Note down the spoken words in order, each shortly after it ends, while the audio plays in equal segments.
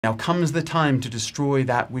Now comes the time to destroy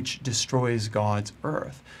that which destroys God's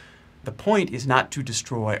earth. The point is not to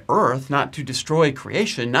destroy earth, not to destroy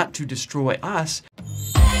creation, not to destroy us.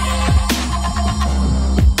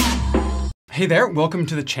 Hey there, welcome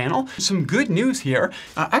to the channel. Some good news here.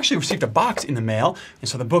 I actually received a box in the mail, and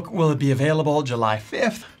so the book will be available July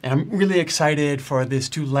 5th, and I'm really excited for this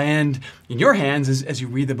to land in your hands as you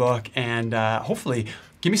read the book, and hopefully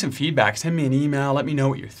give me some feedback. Send me an email, let me know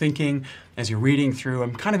what you're thinking as you're reading through.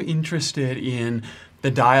 I'm kind of interested in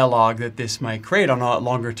the dialogue that this might create on a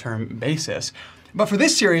longer term basis. But for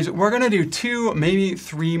this series, we're going to do 2, maybe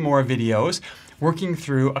 3 more videos working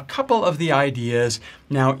through a couple of the ideas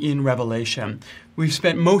now in Revelation. We've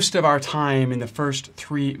spent most of our time in the first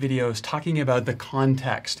 3 videos talking about the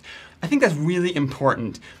context. I think that's really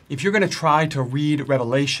important. If you're going to try to read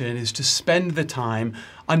Revelation, is to spend the time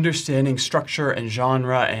understanding structure and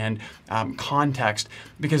genre and context,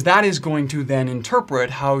 because that is going to then interpret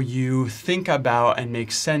how you think about and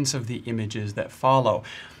make sense of the images that follow.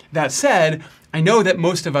 That said, I know that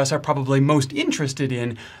most of us are probably most interested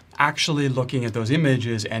in actually looking at those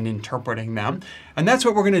images and interpreting them. And that's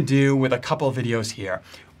what we're going to do with a couple videos here.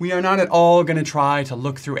 We are not at all going to try to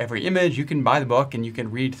look through every image. You can buy the book and you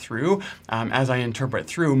can read through as I interpret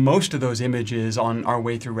through most of those images on our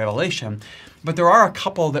way through Revelation. But there are a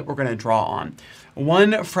couple that we're going to draw on.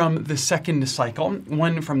 One from the second cycle,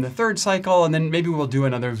 one from the third cycle, and then maybe we'll do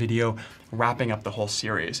another video wrapping up the whole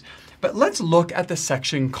series. But let's look at the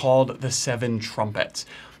section called the 7 trumpets.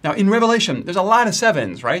 Now in Revelation, there's a lot of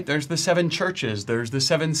 7s, right? There's the 7 churches, there's the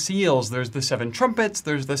 7 seals, there's the 7 trumpets,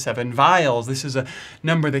 there's the 7 vials. This is a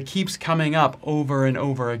number that keeps coming up over and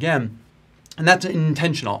over again. And that's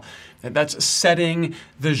intentional. That's setting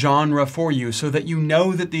the genre for you so that you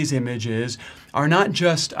know that these images are not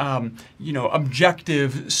just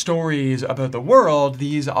objective stories about the world.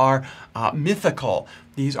 These are mythical.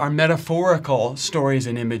 These are metaphorical stories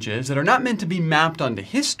and images that are not meant to be mapped onto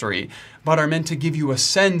history, but are meant to give you a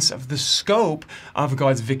sense of the scope of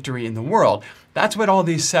God's victory in the world. That's what all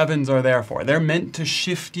these 7s are there for. They're meant to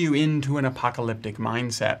shift you into an apocalyptic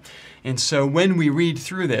mindset. And so when we read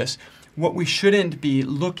through this, what we shouldn't be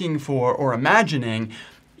looking for or imagining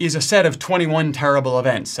is a set of 21 terrible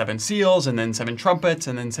events, 7 seals and then 7 trumpets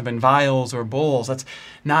and then 7 vials or bowls. That's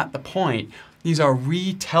not the point. These are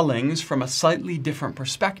retellings from a slightly different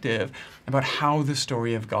perspective about how the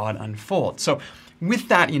story of God unfolds. So with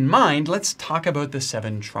that in mind, let's talk about the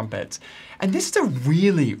 7 trumpets. And this is a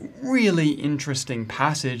really, really interesting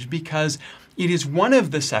passage because it is one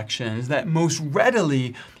of the sections that most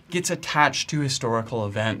readily gets attached to historical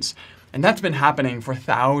events. And that's been happening for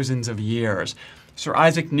thousands of years. Sir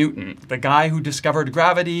Isaac Newton, the guy who discovered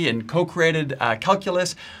gravity and co-created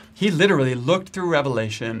calculus, he literally looked through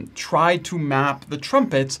Revelation, tried to map the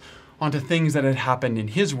trumpets onto things that had happened in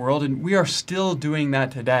his world, and we are still doing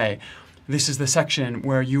that today. This is the section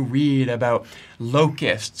where you read about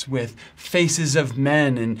locusts with faces of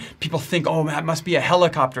men, and people think, oh, that must be a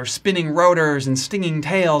helicopter, spinning rotors and stinging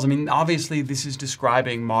tails. I mean, obviously this is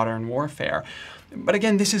describing modern warfare. But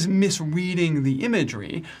again, this is misreading the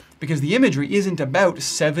imagery, because the imagery isn't about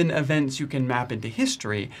 7 events you can map into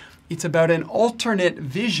history. It's about an alternate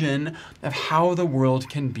vision of how the world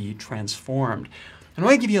can be transformed. And I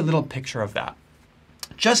want to give you a little picture of that.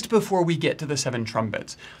 Just before we get to the 7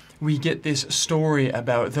 trumpets, we get this story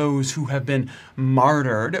about those who have been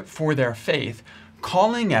martyred for their faith,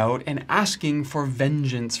 calling out and asking for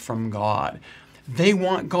vengeance from God. They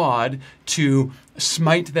want God to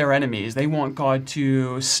smite their enemies. They want God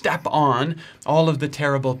to step on all of the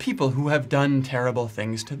terrible people who have done terrible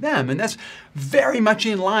things to them. And that's very much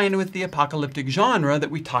in line with the apocalyptic genre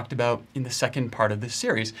that we talked about in the second part of this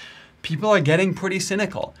series. People are getting pretty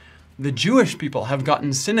cynical. The Jewish people have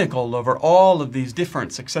gotten cynical over all of these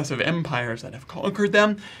different successive empires that have conquered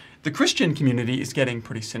them. The Christian community is getting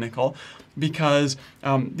pretty cynical because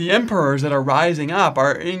the emperors that are rising up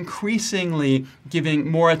are increasingly giving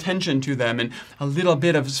more attention to them and a little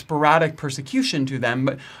bit of sporadic persecution to them.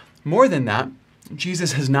 But more than that,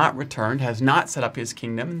 Jesus has not returned, has not set up his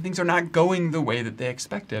kingdom, and things are not going the way that they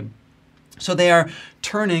expected. So they are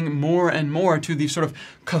turning more and more to these sort of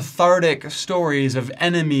cathartic stories of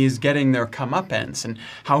enemies getting their comeuppance and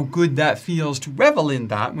how good that feels to revel in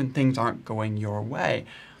that when things aren't going your way.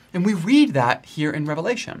 And we read that here in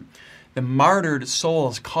Revelation. The martyred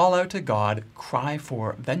souls call out to God, cry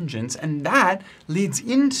for vengeance, and that leads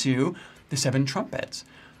into the 7 trumpets.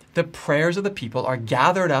 The prayers of the people are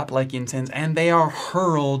gathered up like incense, and they are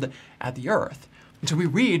hurled at the earth. And so we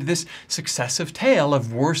read this successive tale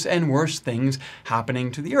of worse and worse things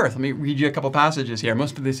happening to the earth. Let me read you a couple passages here.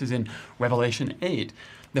 Most of this is in Revelation 8.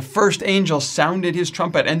 The first angel sounded his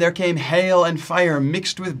trumpet, and there came hail and fire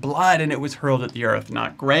mixed with blood, and it was hurled at the earth.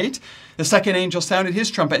 Not great. The second angel sounded his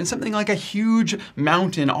trumpet, and something like a huge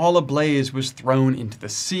mountain all ablaze was thrown into the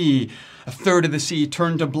sea. A third of the sea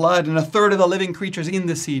turned to blood, and a third of the living creatures in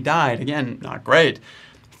the sea died. Again, not great.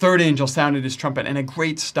 Third angel sounded his trumpet, and a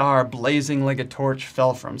great star blazing like a torch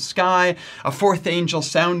fell from sky. A fourth angel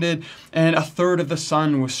sounded, and a third of the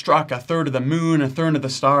sun was struck, a third of the moon, a third of the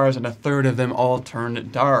stars, and a third of them all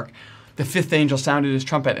turned dark. The fifth angel sounded his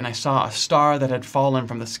trumpet, and I saw a star that had fallen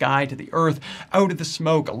from the sky to the earth. Out of the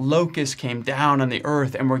smoke, locusts came down on the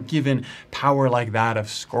earth and were given power like that of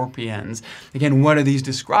scorpions. Again, what are these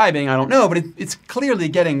describing? I don't know, but it's clearly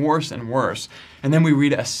getting worse and worse. And then we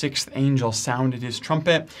read a sixth angel sounded his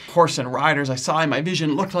trumpet. Horse and riders I saw in my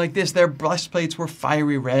vision looked like this. Their breastplates were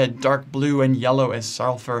fiery red, dark blue, and yellow as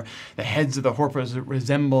sulfur. The heads of the horses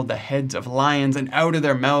resembled the heads of lions, and out of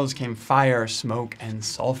their mouths came fire, smoke, and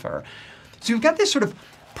sulfur. So you've got this sort of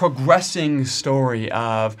progressing story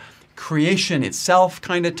of creation itself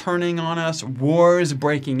kind of turning on us, wars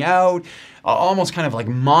breaking out, almost kind of like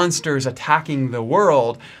monsters attacking the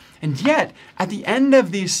world. And yet, at the end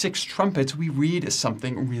of these 6 trumpets, we read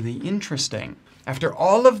something really interesting. After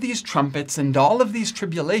all of these trumpets and all of these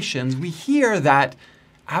tribulations, we hear that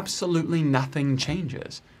absolutely nothing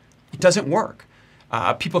changes. It doesn't work.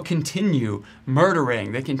 People continue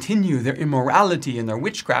murdering. They continue their immorality and their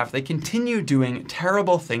witchcraft. They continue doing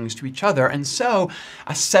terrible things to each other. And so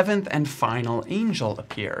a 7th and final angel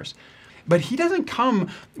appears. But he doesn't come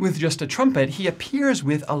with just a trumpet. He appears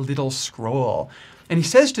with a little scroll. And he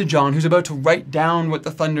says to John, who's about to write down what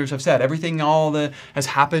the thunders have said, everything all that has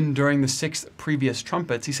happened during the 6 previous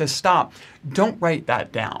trumpets, he says, stop, don't write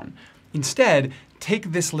that down. Instead,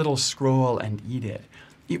 take this little scroll and eat it.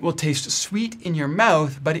 It will taste sweet in your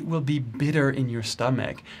mouth, but it will be bitter in your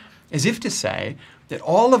stomach. As if to say that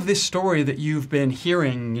all of this story that you've been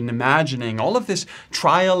hearing and imagining, all of this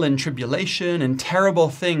trial and tribulation and terrible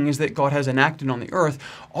things that God has enacted on the earth,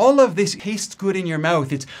 all of this tastes good in your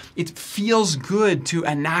mouth. It feels good to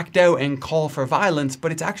enact out and call for violence,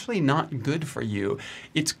 but it's actually not good for you.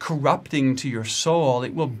 It's corrupting to your soul.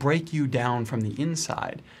 It will break you down from the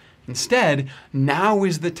inside. Instead, now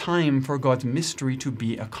is the time for God's mystery to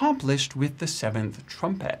be accomplished with the 7th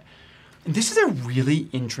trumpet. And this is a really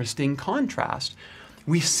interesting contrast.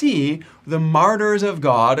 We see the martyrs of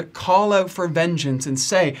God call out for vengeance and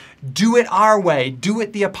say, do it our way, do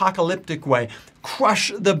it the apocalyptic way,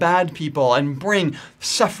 crush the bad people and bring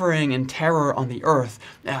suffering and terror on the earth.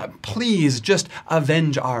 Please just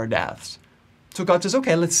avenge our deaths. So God says,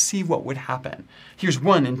 okay, let's see what would happen. Here's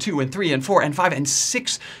 1 and 2 and 3 and 4 and 5 and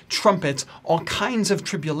 6 trumpets, all kinds of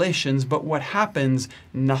tribulations, but what happens?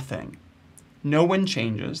 Nothing. No one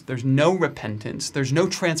changes. There's no repentance. There's no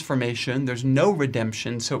transformation. There's no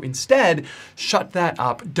redemption. So instead, shut that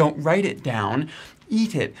up. Don't write it down.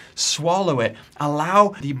 Eat it. Swallow it. Allow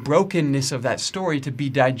the brokenness of that story to be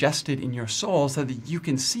digested in your soul so that you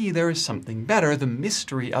can see there is something better, the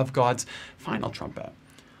mystery of God's final trumpet.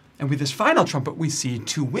 And with this final trumpet, we see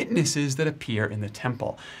 2 witnesses that appear in the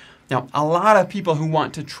temple. Now, a lot of people who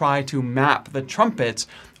want to try to map the trumpets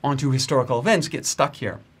onto historical events get stuck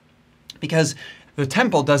here, because the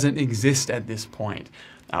temple doesn't exist at this point.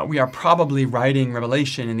 We are probably writing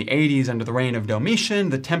Revelation in the 80s under the reign of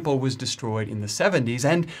Domitian. The temple was destroyed in the 70s,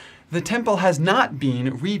 and the temple has not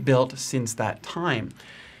been rebuilt since that time.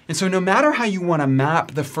 And so no matter how you want to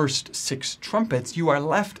map the first 6 trumpets, you are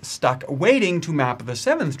left stuck waiting to map the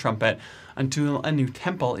 7th trumpet until a new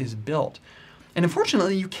temple is built. And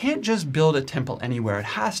unfortunately, you can't just build a temple anywhere. It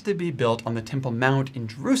has to be built on the Temple Mount in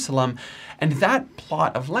Jerusalem, and that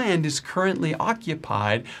plot of land is currently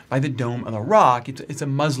occupied by the Dome of the Rock. It's a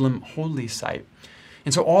Muslim holy site.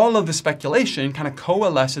 And so all of the speculation kind of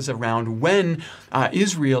coalesces around when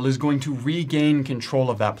Israel is going to regain control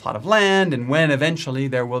of that plot of land and when eventually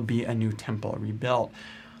there will be a new temple rebuilt.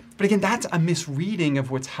 But again, that's a misreading of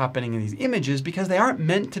what's happening in these images because they aren't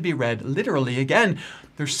meant to be read literally. Again,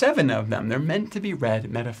 there's 7 of them. They're meant to be read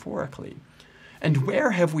metaphorically. And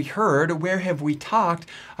where have we heard, where have we talked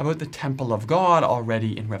about the temple of God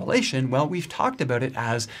already in Revelation? Well, we've talked about it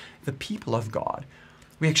as the people of God.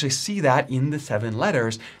 We actually see that in the 7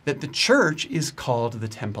 letters, that the church is called the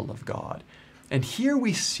temple of God. And here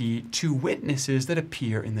we see 2 witnesses that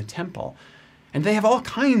appear in the temple. And they have all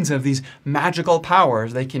kinds of these magical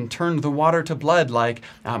powers. They can turn the water to blood like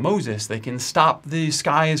Moses. They can stop the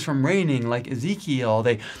skies from raining like Ezekiel.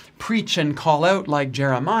 They preach and call out like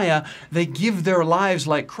Jeremiah. They give their lives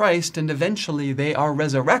like Christ, and eventually they are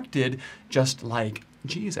resurrected just like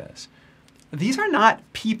Jesus. These are not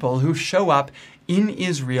people who show up in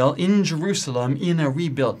Israel, in Jerusalem, in a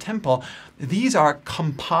rebuilt temple. These are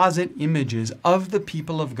composite images of the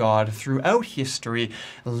people of God throughout history,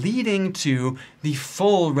 leading to the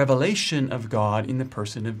full revelation of God in the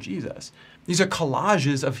person of Jesus. These are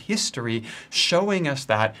collages of history showing us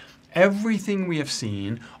that everything we have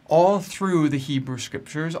seen all through the Hebrew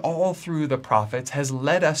Scriptures, all through the prophets, has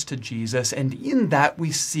led us to Jesus, and in that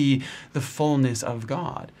we see the fullness of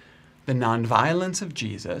God. The nonviolence of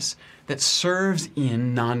Jesus that serves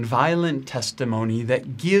in nonviolent testimony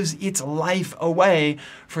that gives its life away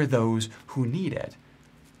for those who need it.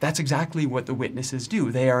 That's exactly what the witnesses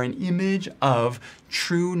do. They are an image of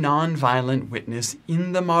true nonviolent witness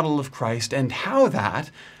in the model of Christ and how that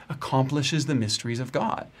accomplishes the mysteries of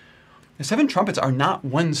God. The seven trumpets are not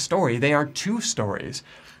one story, they are two stories.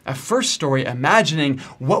 A first story imagining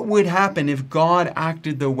what would happen if God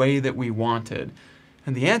acted the way that we wanted.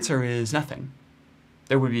 And the answer is nothing.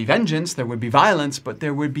 There would be vengeance, there would be violence, but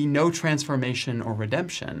there would be no transformation or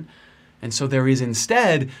redemption. And so there is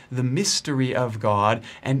instead the mystery of God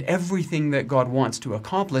and everything that God wants to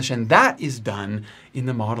accomplish, and that is done in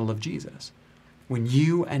the model of Jesus. When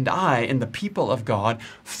you and I and the people of God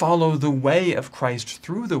follow the way of Christ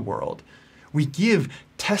through the world, we give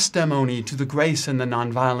testimony to the grace and the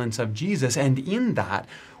nonviolence of Jesus, and in that,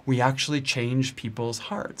 we actually change people's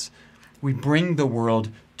hearts. We bring the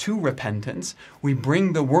world to repentance, we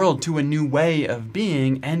bring the world to a new way of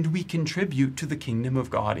being, and we contribute to the kingdom of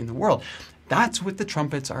God in the world. That's what the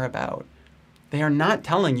trumpets are about. They are not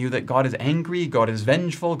telling you that God is angry, God is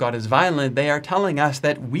vengeful, God is violent. They are telling us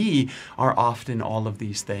that we are often all of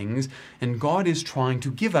these things, and God is trying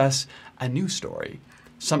to give us a new story,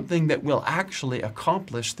 something that will actually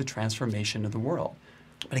accomplish the transformation of the world.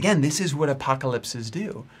 But again, this is what apocalypses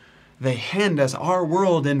do. They hand us our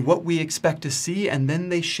world and what we expect to see, and then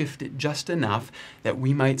they shift it just enough that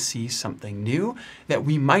we might see something new, that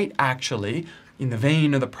we might actually, in the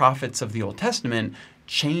vein of the prophets of the Old Testament,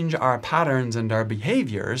 change our patterns and our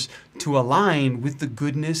behaviors to align with the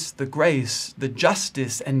goodness, the grace, the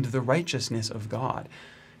justice, and the righteousness of God.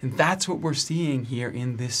 And that's what we're seeing here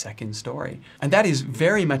in this second story. And that is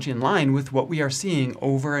very much in line with what we are seeing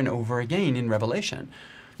over and over again in Revelation.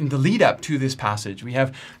 In the lead up to this passage, we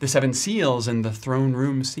have the seven seals and the throne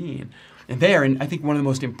room scene. And there, and I think one of the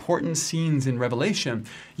most important scenes in Revelation,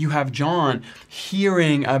 you have John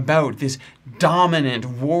hearing about this dominant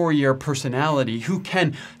warrior personality who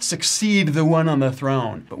can succeed the one on the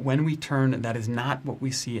throne. But when we turn, that is not what we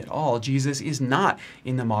see at all. Jesus is not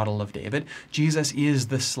in the model of David. Jesus is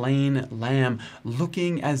the slain lamb,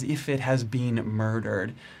 looking as if it has been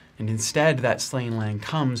murdered. And instead, that slain lamb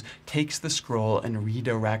comes, takes the scroll, and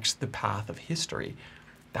redirects the path of history.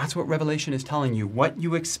 That's what Revelation is telling you. What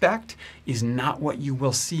you expect is not what you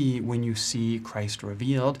will see when you see Christ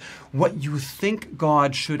revealed. What you think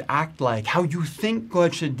God should act like, how you think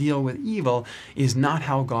God should deal with evil, is not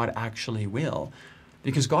how God actually will.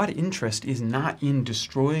 Because God's interest is not in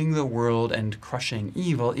destroying the world and crushing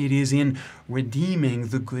evil. It is in redeeming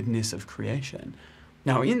the goodness of creation.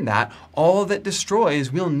 Now in that, all that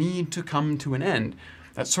destroys will need to come to an end.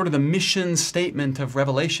 That's sort of the mission statement of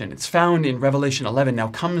Revelation. It's found in Revelation 11. Now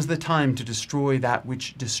comes the time to destroy that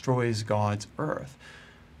which destroys God's earth.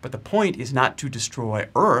 But the point is not to destroy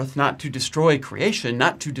earth, not to destroy creation,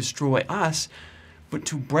 not to destroy us, but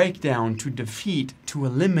to break down, to defeat, to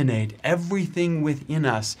eliminate everything within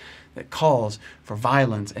us that calls for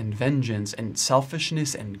violence and vengeance and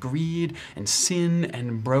selfishness and greed and sin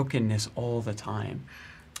and brokenness all the time.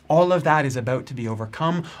 All of that is about to be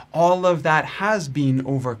overcome. All of that has been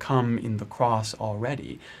overcome in the cross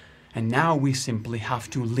already. And now we simply have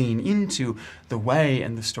to lean into the way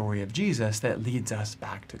and the story of Jesus that leads us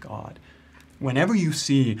back to God. Whenever you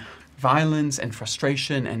see violence and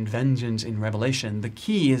frustration and vengeance in Revelation, the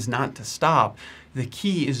key is not to stop. The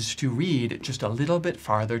key is to read just a little bit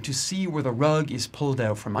farther, to see where the rug is pulled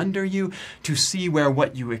out from under you, to see where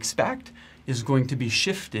what you expect is going to be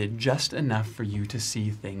shifted just enough for you to see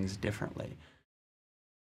things differently.